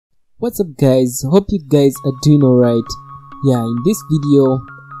What's up guys, hope you guys are doing alright. Yeah, in this video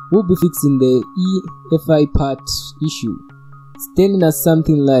we'll be fixing the EFI part issue. It's telling us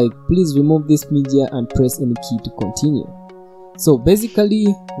something like please remove this media and press any key to continue. So basically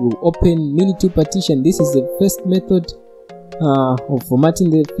we'll open minitool partition. This is the first method of formatting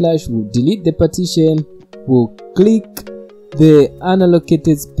the flash. We'll delete the partition, we'll click the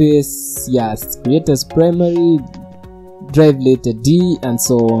unallocated space, yes, create as primary, drive letter D, and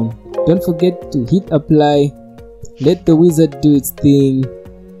so on. Don't forget to hit apply, let the wizard do its thing.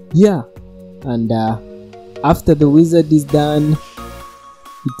 Yeah, and after the wizard is done,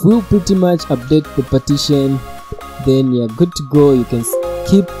 it will pretty much update the partition. Then you're good to go. You can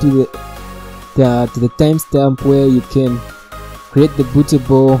skip to the timestamp where you can create the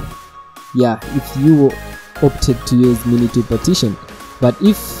bootable. Yeah, if you opted to use minitool partition. But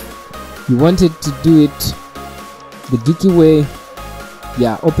if you wanted to do it the geeky way,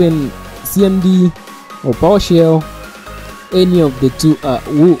 yeah, open CMD or PowerShell. Any of the two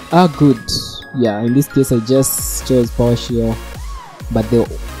are good. Yeah, in this case I just chose PowerShell, but they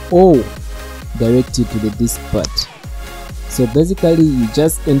all direct you to the disk part. So basically you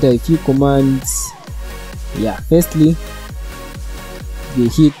just enter a few commands. Yeah, firstly you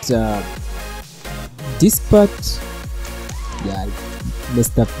hit disk part. Yeah, I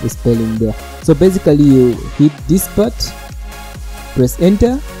messed up the spelling there. So basically you hit disk part, press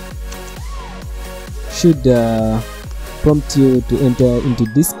enter. Should prompt you to enter into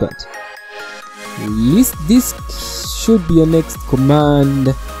disk part. List disk should be your next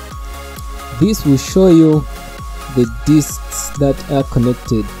command. This will show you the disks that are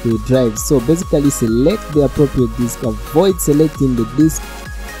connected to the drive. So basically select the appropriate disk, avoid selecting the disk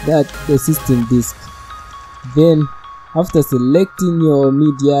that the system disk. Then after selecting your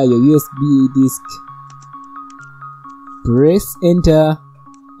media, your USB disk, press enter.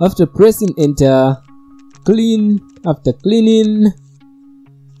 After pressing enter, clean. After cleaning,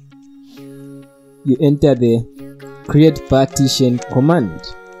 you enter the create partition command.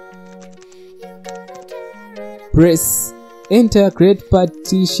 Press enter, create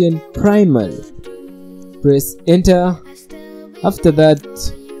partition primary. Press enter. After that,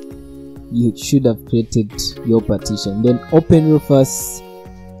 you should have created your partition. Then open rufus.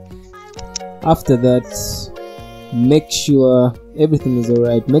 After that, make sure everything is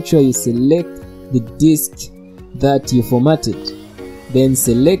alright. Make sure you select the disk that you formatted. Then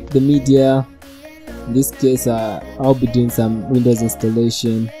select the media. In this case I'll be doing some Windows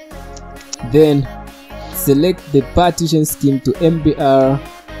installation. Then select the partition scheme to MBR.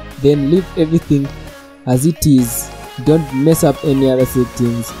 Then leave everything as it is. Don't mess up any other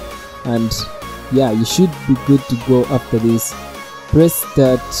settings, and yeah, you should be good to go. After this, press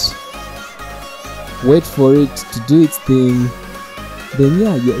start, wait for it to do its thing. Then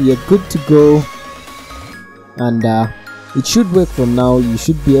yeah, you're good to go, and it should work from now. You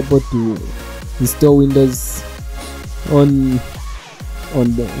should be able to install Windows on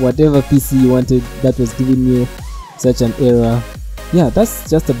whatever PC you wanted that was giving you such an error. Yeah, that's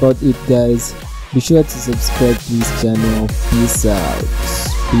just about it guys. Be sure to subscribe to this channel. Peace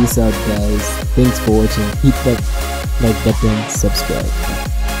out guys. Thanks for watching. Hit that like button, subscribe.